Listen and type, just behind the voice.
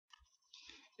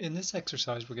In this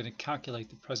exercise, we're going to calculate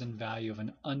the present value of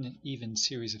an uneven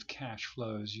series of cash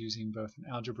flows using both an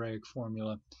algebraic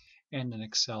formula and an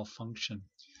Excel function.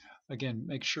 Again,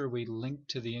 make sure we link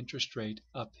to the interest rate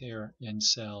up here in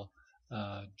cell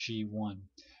G1.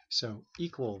 So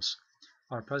equals,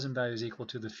 our present value is equal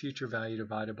to the future value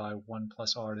divided by 1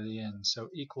 plus r to the n. So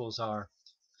equals our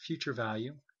future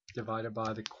value divided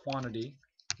by the quantity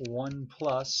 1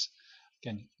 plus,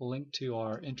 again, link to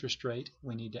our interest rate.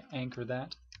 We need to anchor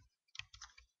that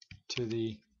to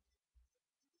the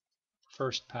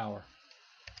first power.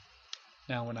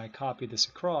 Now when I copy this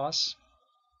across,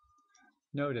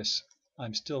 notice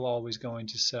I'm still always going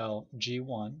to cell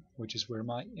G1, which is where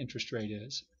my interest rate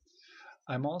is.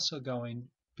 I'm also going,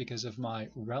 because of my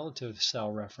relative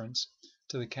cell reference,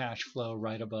 to the cash flow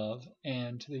right above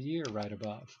and to the year right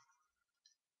above.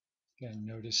 Again,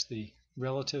 notice the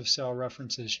relative cell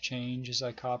references change as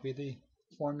I copy the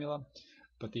formula,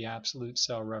 but the absolute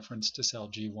cell reference to cell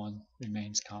G1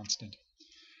 remains constant.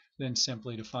 Then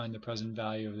simply to find the present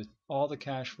value of all the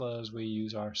cash flows, we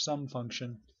use our sum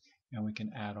function, and we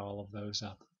can add all of those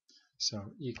up. So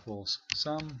equals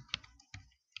sum,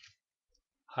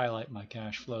 highlight my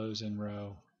cash flows in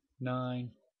row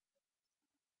 9,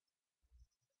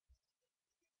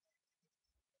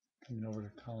 coming over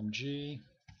to column G,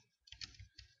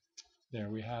 there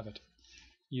we have it.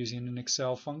 Using an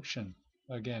Excel function,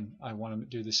 again, I want to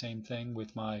do the same thing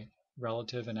with my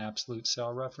relative and absolute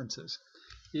cell references.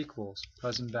 Equals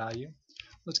present value.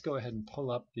 Let's go ahead and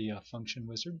pull up the function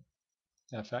wizard,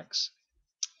 fx.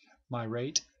 My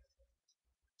rate,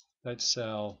 that's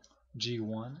cell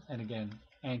G1, and again,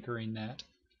 anchoring that.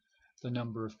 The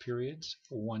number of periods,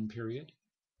 1 period.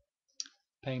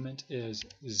 Payment is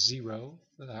 0.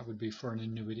 That would be for an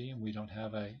annuity, and we don't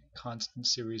have a constant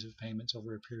series of payments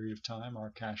over a period of time. Our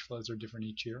cash flows are different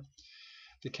each year.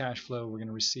 The cash flow we're going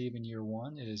to receive in year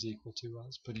 1 is equal to,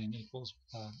 let's put in equals,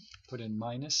 put in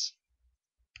minus,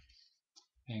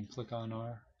 and click on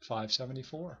our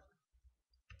 574.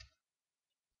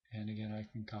 And again, I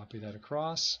can copy that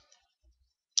across,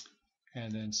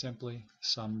 and then simply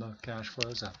sum the cash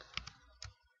flows up.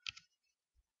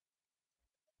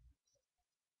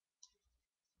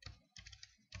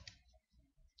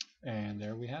 And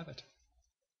there we have it.